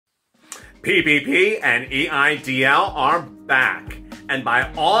PPP and EIDL are back. And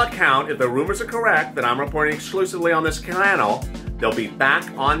by all account, if the rumors are correct that I'm reporting exclusively on this channel, they'll be back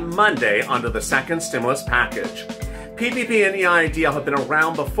on Monday under the second stimulus package. PPP and EIDL have been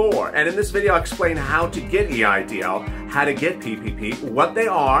around before, and in this video I'll explain how to get EIDL, how to get PPP, what they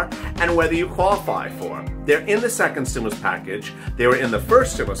are, and whether you qualify for them. They're in the second stimulus package, they were in the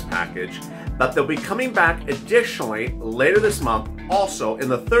first stimulus package, but they'll be coming back additionally later this month, also in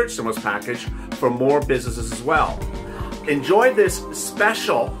the third stimulus package for more businesses as well. Enjoy this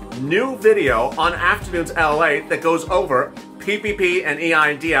special new video on Afternoons LALATE that goes over PPP and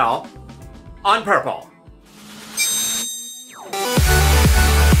EIDL on Purple.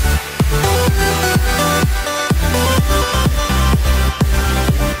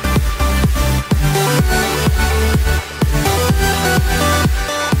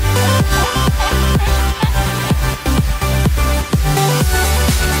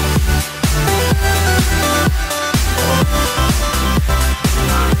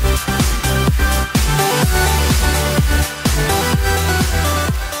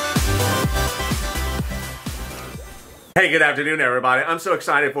 Hey, good afternoon, everybody. I'm so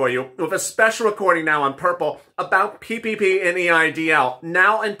excited for you with a special recording now on Purple about PPP and EIDL,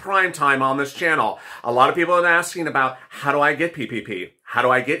 now in prime time on this channel. A lot of people are asking about, how do I get PPP? How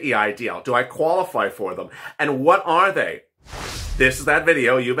do I get EIDL? Do I qualify for them? And what are they? This is that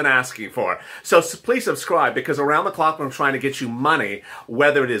video you've been asking for. So please subscribe, because around the clock when I'm trying to get you money,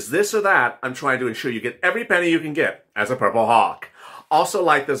 whether it is this or that, I'm trying to ensure you get every penny you can get as a Purple Hawk. Also,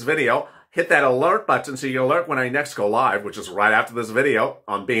 like this video. Hit that alert button so you alert when I next go live, which is right after this video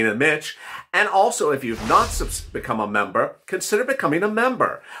on Bean and Mitch. And also, if you've not become a member, consider becoming a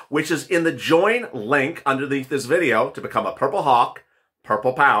member, which is in the join link underneath this video to become a Purple Hawk,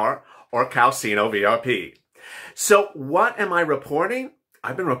 Purple Power, or Calcino VIP. So what am I reporting?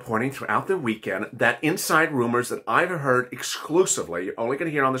 I've been reporting throughout the weekend that inside rumors that I've heard exclusively, you're only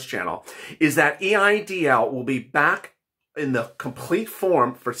going to hear on this channel, is that EIDL will be back in the complete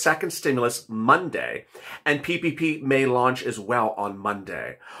form for second stimulus Monday, and PPP may launch as well on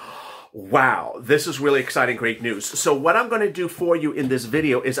Monday. Wow, this is really exciting, great news. So what I'm going to do for you in this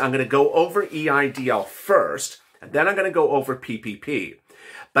video is I'm going to go over EIDL first, and then I'm going to go over PPP.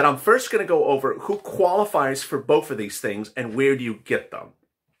 But I'm first going to go over who qualifies for both of these things and where do you get them.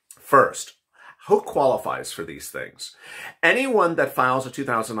 First, who qualifies for these things? Anyone that files a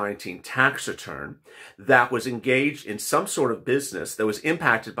 2019 tax return that was engaged in some sort of business that was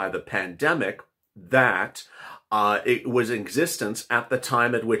impacted by the pandemic, that it was in existence at the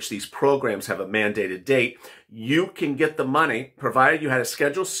time at which these programs have a mandated date, you can get the money provided you had a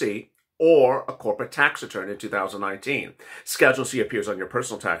Schedule C or a corporate tax return in 2019. Schedule C appears on your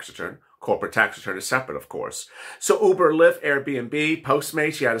personal tax return. Corporate tax return is separate, of course. So Uber, Lyft, Airbnb,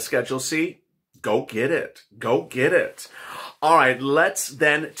 Postmates, you had a Schedule C. Go get it. Go get it. All right, let's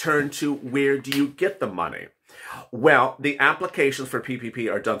then turn to where do you get the money? Well, the applications for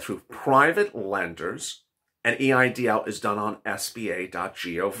PPP are done through private lenders, and EIDL is done on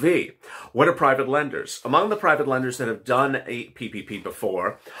SBA.gov. What are private lenders? Among the private lenders that have done a PPP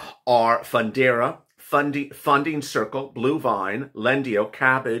before are Fundera, Funding Circle, Blue Vine, Lendio,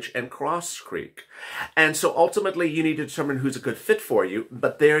 Cabbage, and Cross Creek. And so ultimately you need to determine who's a good fit for you,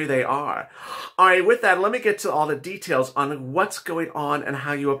 but there they are. All right, with that, let me get to all the details on what's going on and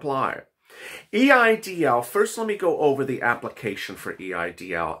how you apply. EIDL, first let me go over the application for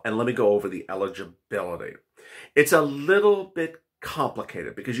EIDL, and let me go over the eligibility. It's a little bit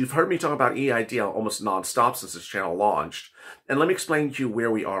complicated because you've heard me talk about EIDL almost nonstop since this channel launched. And let me explain to you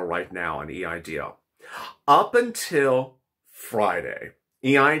where we are right now on EIDL. Up until Friday,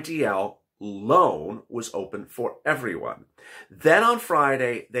 EIDL loan was open for everyone. Then on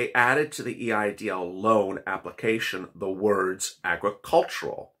Friday, they added to the EIDL loan application the words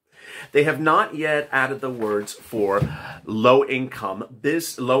agricultural. They have not yet added the words for low-income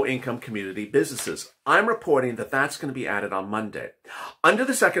community businesses. I'm reporting that that's going to be added on Monday. Under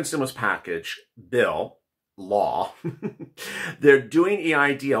the second stimulus package law, they're doing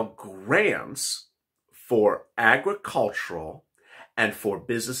EIDL grants for agricultural and for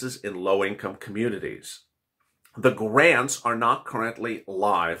businesses in low-income communities. The grants are not currently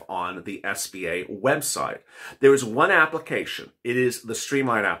live on the SBA website. There is one application. It is the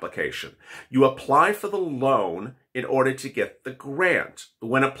Streamline application. You apply for the loan in order to get the grant.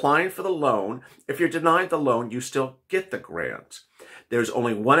 When applying for the loan, if you're denied the loan, you still get the grant. There's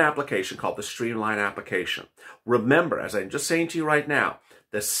only one application called the Streamline application. Remember, as I'm just saying to you right now,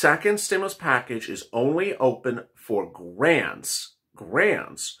 the second stimulus package is only open for grants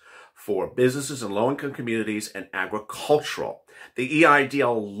for businesses in low-income communities and agricultural. The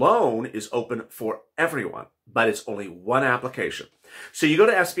EIDL loan is open for everyone, but it's only one application. So you go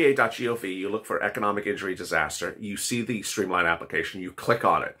to sba.gov, you look for economic injury disaster, you see the streamlined application, you click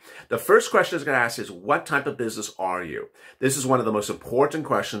on it. The first question it's going to ask is, what type of business are you? This is one of the most important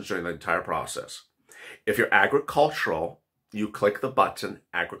questions during the entire process. If you're agricultural, you click the button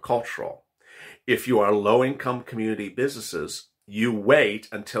agricultural. If you are low-income community businesses, you wait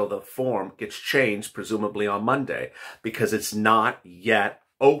until the form gets changed, presumably on Monday, because it's not yet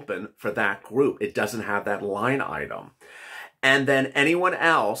open for that group. It doesn't have that line item. And then anyone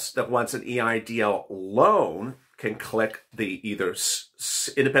else that wants an EIDL loan can click the either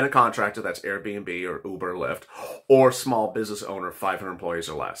independent contractor, that's Airbnb or Uber or Lyft, or small business owner, 500 employees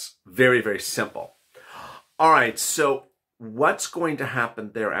or less. Very, very simple. All right, so what's going to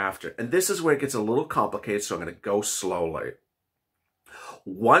happen thereafter? And this is where it gets a little complicated, so I'm going to go slowly.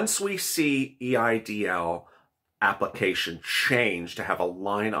 Once we see EIDL application change to have a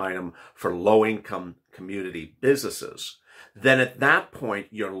line item for low-income community businesses, then at that point,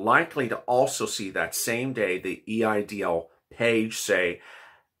 you're likely to also see that same day the EIDL page say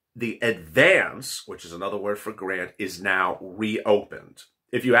the advance, which is another word for grant, is now reopened.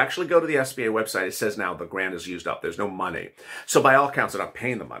 If you actually go to the SBA website, it says now the grant is used up. There's no money. So by all accounts, they're not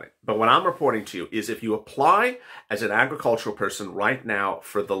paying the money. But what I'm reporting to you is if you apply as an agricultural person right now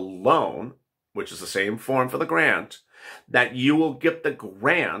for the loan, which is the same form for the grant, that you will get the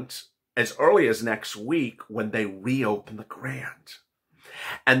grant as early as next week when they reopen the grant.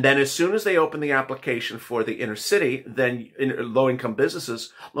 And then as soon as they open the application for the inner city, then in low-income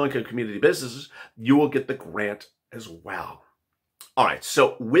businesses, low-income community businesses, you will get the grant as well. All right,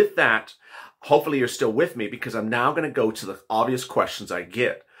 so with that, hopefully you're still with me because I'm now going to go to the obvious questions I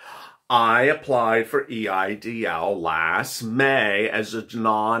get. I applied for EIDL last May as a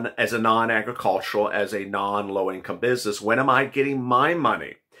non-agricultural, as a non-low-income business. When am I getting my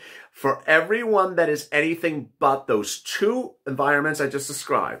money? For everyone that is anything but those two environments I just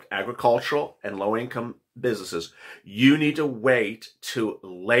described, agricultural and low-income businesses, you need to wait to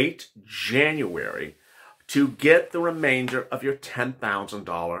late January to get the remainder of your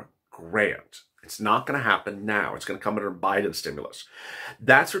 $10,000 grant. It's not going to happen now. It's going to come under Biden stimulus.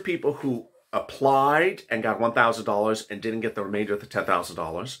 That's for people who applied and got $1,000 and didn't get the remainder of the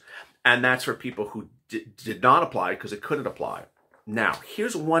 $10,000. And that's for people who did not apply because it couldn't apply. Now,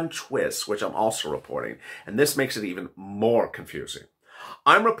 here's one twist, which I'm also reporting, and this makes it even more confusing.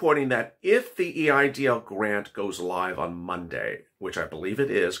 I'm reporting that if the EIDL grant goes live on Monday, which I believe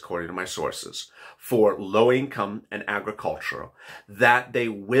it is, according to my sources, for low income and agricultural, that they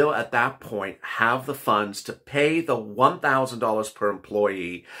will at that point have the funds to pay the $1,000 per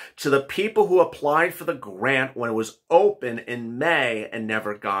employee to the people who applied for the grant when it was open in May and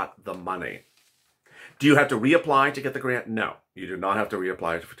never got the money. Do you have to reapply to get the grant? No, you do not have to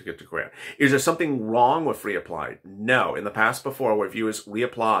reapply to get the grant. Is there something wrong with reapplied? No. In the past before, where viewers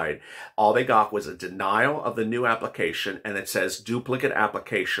reapplied, all they got was a denial of the new application, and it says duplicate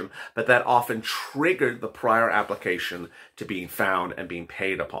application, but that often triggered the prior application to being found and being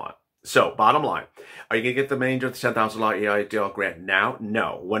paid upon. So, bottom line, are you going to get the remainder of the $10,000 EIDL grant now?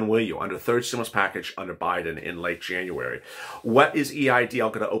 No. When will you? Under the third stimulus package under Biden in late January. What is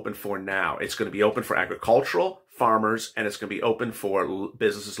EIDL going to open for now? It's going to be open for agricultural, farmers, and it's going to be open for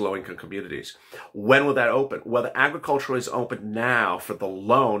businesses, low-income communities. When will that open? Well, the agricultural is open now for the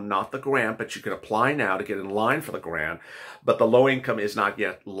loan, not the grant, but you can apply now to get in line for the grant. But the low-income is not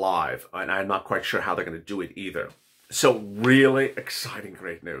yet live, and I'm not quite sure how they're going to do it either. So really exciting,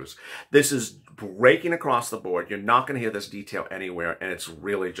 great news. This is breaking across the board. You're not going to hear this detail anywhere, and it's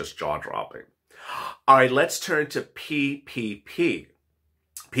really just jaw-dropping. All right, let's turn to PPP.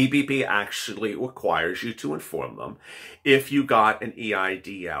 PPP actually requires you to inform them if you got an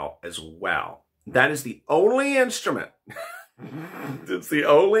EIDL as well. That is the only instrument. It's the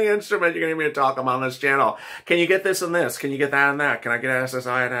only instrument you're going to hear me talk about on this channel. Can you get this and this? Can you get that and that? Can I get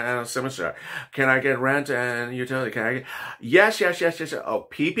SSI and a semester? Can I get rent and utility? Can I get... Yes. Oh,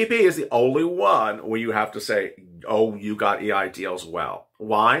 PPP is the only one where you have to say, oh, you got EIDL as well.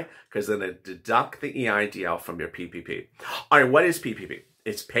 Why? Because then they deduct the EIDL from your PPP. All right, what is PPP?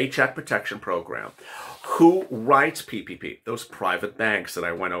 It's Paycheck Protection Program. Who writes PPP? Those private banks that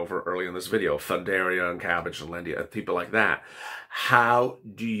I went over earlier in this video, Fundaria and Cabbage and Lendia, people like that.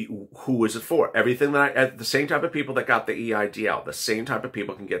 Who is it for? Everything that the same type of people that got the EIDL, the same type of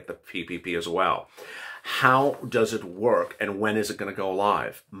people can get the PPP as well. How does it work and when is it going to go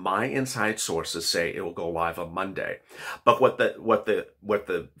live? My inside sources say it will go live on Monday. But what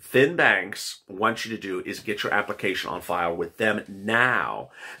the thin banks want you to do is get your application on file with them now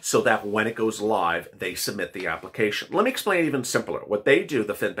so that when it goes live, they submit the application. Let me explain it even simpler. What they do,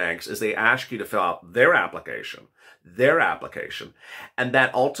 the thin banks, is they ask you to fill out their application, and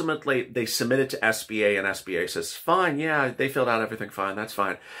that ultimately they submit it to SBA, and SBA says, fine, yeah, they filled out everything fine, that's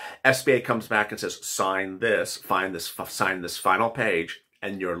fine. SBA comes back and says, sign this final page,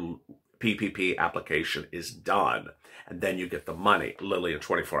 and your PPP application is done. And then you get the money, literally in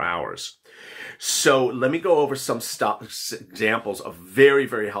 24 hours. So let me go over some examples of very,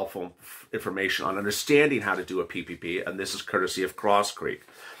 very helpful information on understanding how to do a PPP, and this is courtesy of Cross Creek.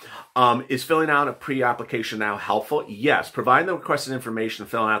 Is filling out a pre-application now helpful? Yes. Providing the requested information,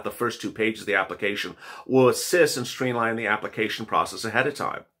 filling out the first 2 pages of the application will assist in streamlining the application process ahead of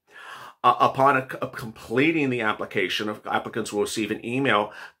time. Upon completing the application, applicants will receive an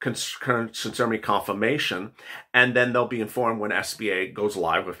email concerning confirmation, and then they'll be informed when SBA goes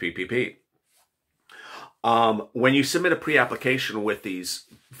live with PPP. When you submit a pre-application with these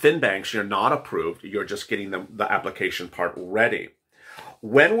thin banks, you're not approved. You're just getting the application part ready.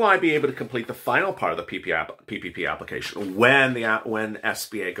 When will I be able to complete the final part of the PPP application? When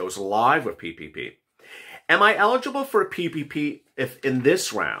SBA goes live with PPP. Am I eligible for a PPP if in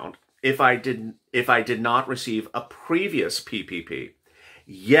this round, if I did not receive a previous PPP?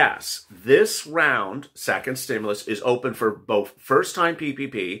 Yes, this round, second stimulus, is open for both first-time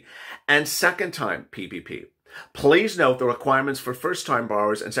PPP and second-time PPP. Please note the requirements for first-time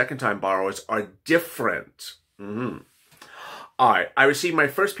borrowers and second-time borrowers are different. All right, I received my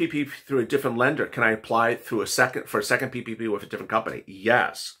first PPP through a different lender. Can I apply for a second PPP with a different company?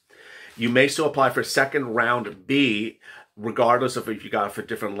 Yes. You may still apply for second round B, regardless of if you got it for a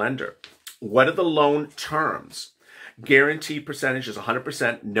different lender. What are the loan terms? Guarantee percentage is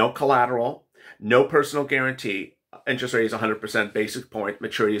 100%, no collateral, no personal guarantee. Interest rate is 100%, basic point,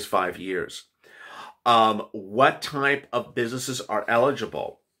 maturity is 5 years. What type of businesses are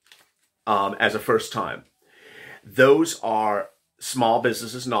eligible as a first time? Those are small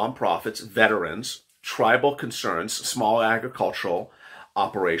businesses, nonprofits, veterans, tribal concerns, small agricultural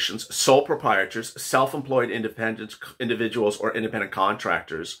operations, sole proprietors, self-employed individuals or independent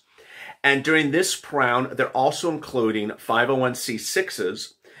contractors. And during this round, they're also including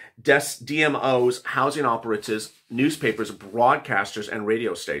 501c6s, DMOs, housing operatives, newspapers, broadcasters, and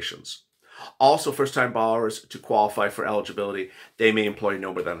radio stations. Also, first-time borrowers, to qualify for eligibility, they may employ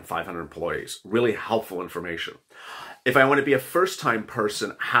no more than 500 employees. Really helpful information. If I want to be a first-time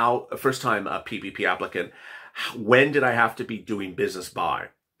person, a first-time PPP applicant, when did I have to be doing business by?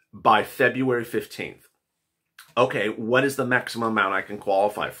 By February 15th. Okay, what is the maximum amount I can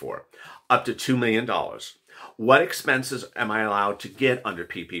qualify for? Up to $2 million. What expenses am I allowed to get under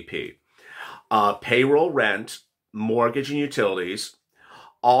PPP? Payroll, rent, mortgage and utilities.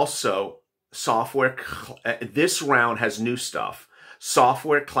 Also, software. This round has new stuff.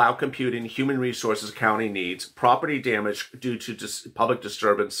 Software, cloud computing, human resources, accounting needs, property damage due to public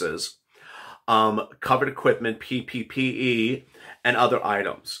disturbances, covered equipment, PPE, and other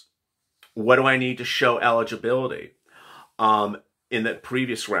items. What do I need to show eligibility? In the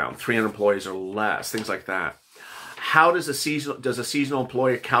previous round, 300 employees or less, things like that. How does a seasonal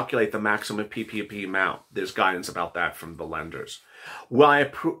employer calculate the maximum PPP amount? There's guidance about that from the lenders. Will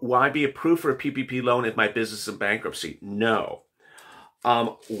I be approved for a PPP loan if my business is in bankruptcy? No.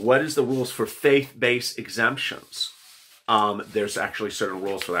 What is the rules for faith-based exemptions? There's actually certain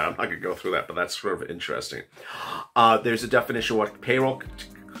rules for that. I'm not going to go through that, but that's sort of interesting. There's a definition of what payroll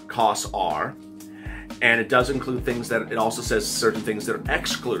costs are, and it does include things that, it also says certain things that are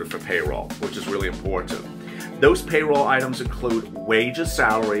excluded for payroll, which is really important. Those payroll items include wages,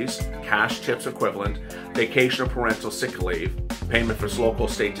 salaries, cash tips equivalent, vacation or parental sick leave, payment for local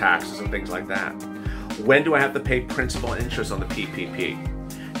state taxes, and things like that. When do I have to pay principal and interest on the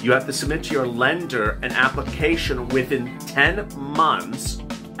PPP? You have to submit to your lender an application within 10 months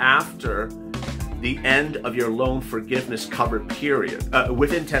after the end of your loan forgiveness covered period,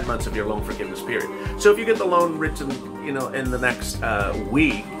 within 10 months of your loan forgiveness period. So if you get the loan written, in the next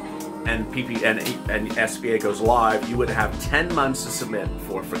week, and SBA goes live, you would have 10 months to submit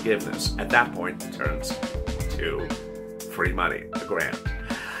for forgiveness. At that point, it turns to free money, a grant.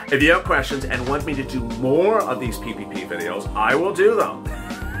 If you have questions and want me to do more of these PPP videos, I will do them.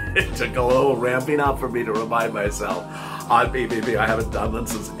 It took a little ramping up for me to remind myself. on PPP. I haven't done them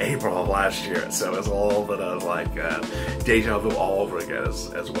since April of last year, so it's a little bit of like deja vu all over again,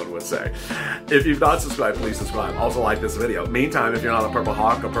 as one would say. If you've not subscribed, please subscribe. Also like this video. Meantime, if you're not a Purple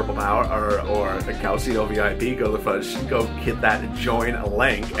Hawk or Purple Power or a Calcio VIP, go hit that join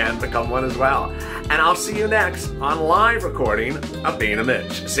link and become one as well. And I'll see you next on live recording of Being a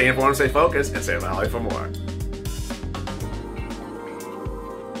Mitch. Stay informed, stay focused, and stay Valley for more.